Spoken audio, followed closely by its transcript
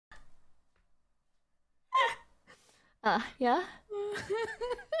Yeah?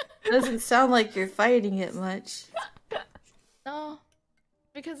 Doesn't sound like you're fighting it much. No,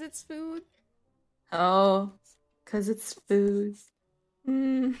 because it's food. Oh, because it's food.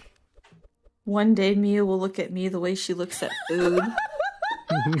 Hmm. One day Mia will look at me the way she looks at food.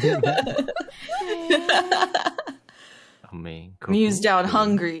 Man, Mia's down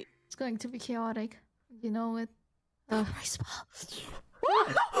hungry. It's going to be chaotic. You know it. My smell. What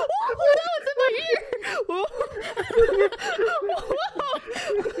was in my ear? Oh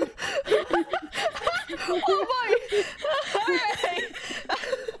my! Alright.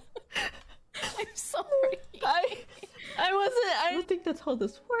 I'm sorry. I don't think that's how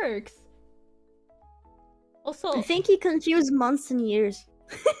this works. Also, I think he confused months and years.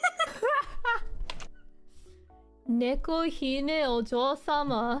 Neko hine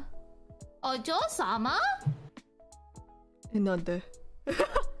ojo-sama. Ojo-sama? なんで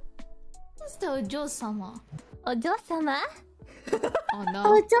Who's the Ojo-sama? お嬢様 Oh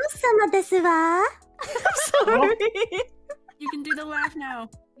no. お嬢様ですわ。Sorry. You can do the laugh now.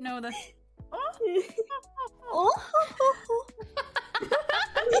 No, the. Oh.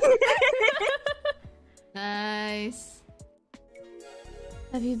 Nice.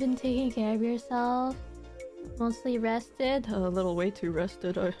 Have you been taking care of yourself? Mostly rested? A little way too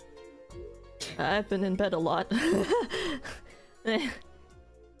rested. I've been in bed a lot.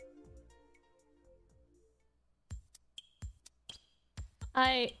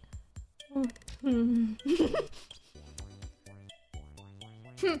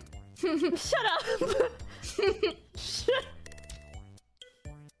 Shut up!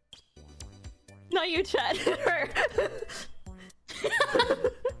 Not you, Chad. Her.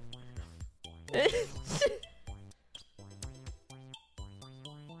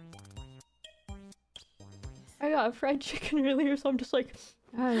 I got fried chicken earlier, so I'm just like,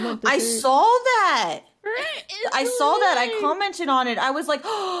 I saw that! I saw that. I commented on it. I was like,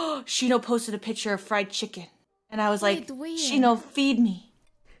 oh, Shino posted a picture of fried chicken. And I was like, Shino, feed me.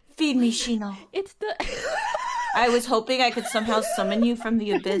 Feed me, Shino. It's the... I was hoping I could somehow summon you from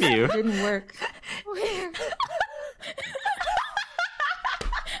the abyss. It didn't work. Where?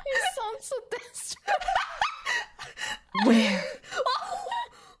 You sound so desperate. Where?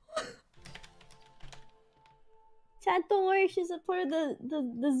 Chad, don't worry, she's a part of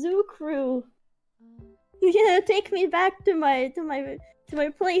the zoo crew. You're gonna take me back to my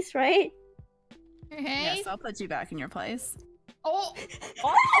place, right? Hey? Yes, I'll put you back in your place. Oh!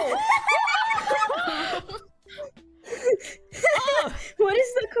 What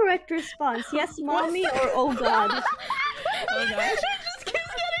is the correct response? Yes, mommy, or oh god? Oh gosh.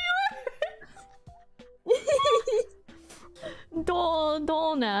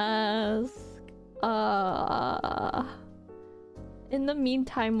 Don't ask. In the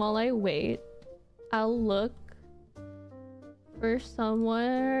meantime, while I wait, I'll look for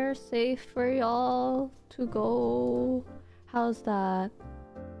somewhere safe for y'all to go. How's that?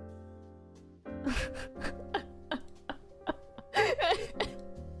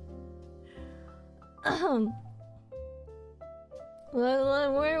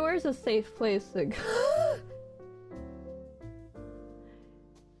 Where's a safe place to go?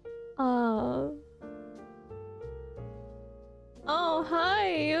 Oh, hi,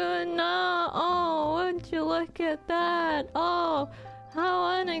 Yuna. Oh, would you look at that? Oh, how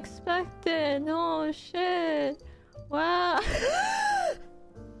unexpected. Oh, shit. Wow.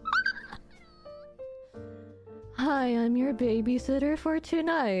 Hi, I'm your babysitter for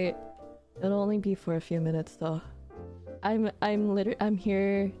tonight. It'll only be for a few minutes, though. I'm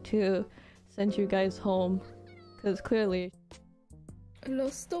here to send you guys home, cause clearly.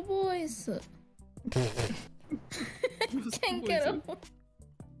 Lost voice. Can't get up.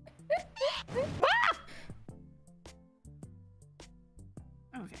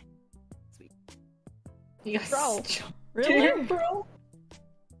 Okay. Sweet. Yes. Bro. Really? Bro?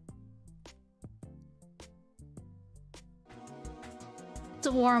 It's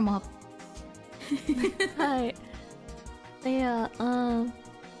a warm up. Hi. Yeah,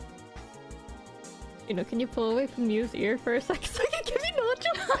 can you pull away from Mew's ear for a second so you can give me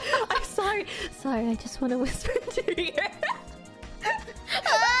nacho? I'm sorry. Sorry, I just want to whisper into your ear.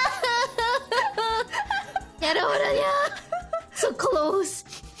 Get over there. So close.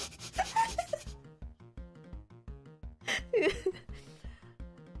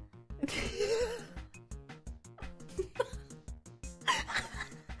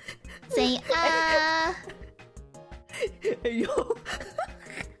 Say Hey, yo.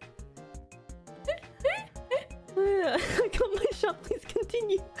 I got my shot, please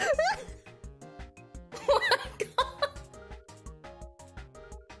continue. Oh my god.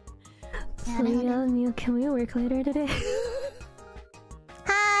 Leah, can we work later today?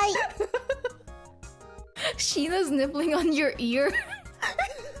 Hi! Sheena's nibbling on your ear.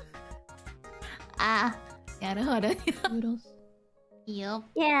 Ah. Noodles. Yup.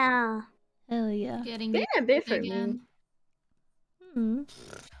 Yeah. Hell yeah. Getting Been a bit for me. again.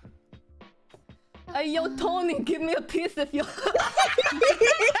 Hey, yo, Tony, give me a piece if you.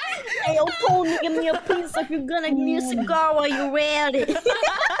 Hey, yo, Tony, give me a piece if you're gonna give me a cigar while you're at it.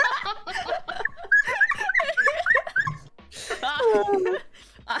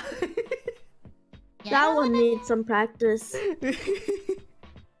 Yeah, That one needs some practice.